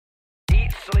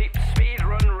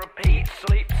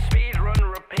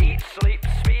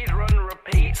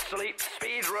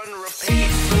run, repeat,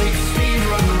 sleep, speed,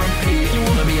 run, repeat. You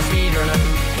wanna be a speedrunner?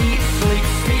 Eat, sleep,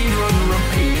 speed, run,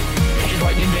 repeat. This is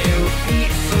what you do.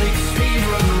 Eat, sleep, speed,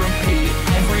 run, repeat.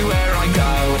 Everywhere I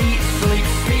go. Eat, sleep,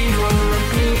 speed, run,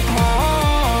 repeat.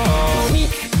 Oh,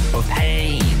 week of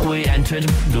pain. We entered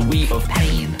the week of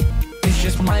pain. It's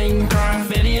just Minecraft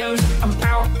videos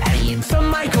about pain. Some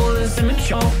might call this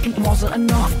immature. It wasn't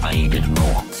enough. I did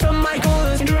more. Some might call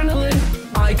this adrenaline.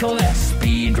 I call it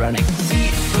speedrunning.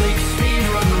 Eat, sleep, speed,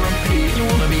 run, repeat. You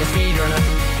wanna be a speedrunner?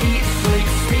 Eat, sleep,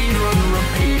 speed, run,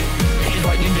 repeat. Here's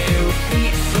what you do.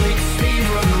 Eat, sleep, speed,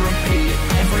 run, repeat.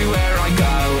 Everywhere I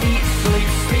go. Eat, sleep,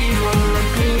 speed, run,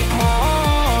 repeat.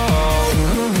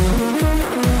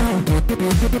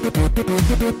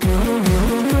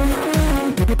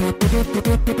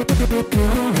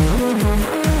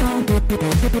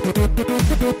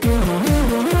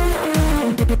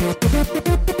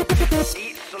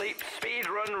 Eat, sleep, speed,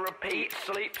 run, repeat.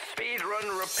 Sleep, speed, run,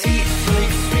 repeat.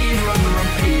 Sleep, speed, run,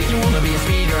 repeat. You wanna be a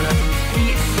speedrunner?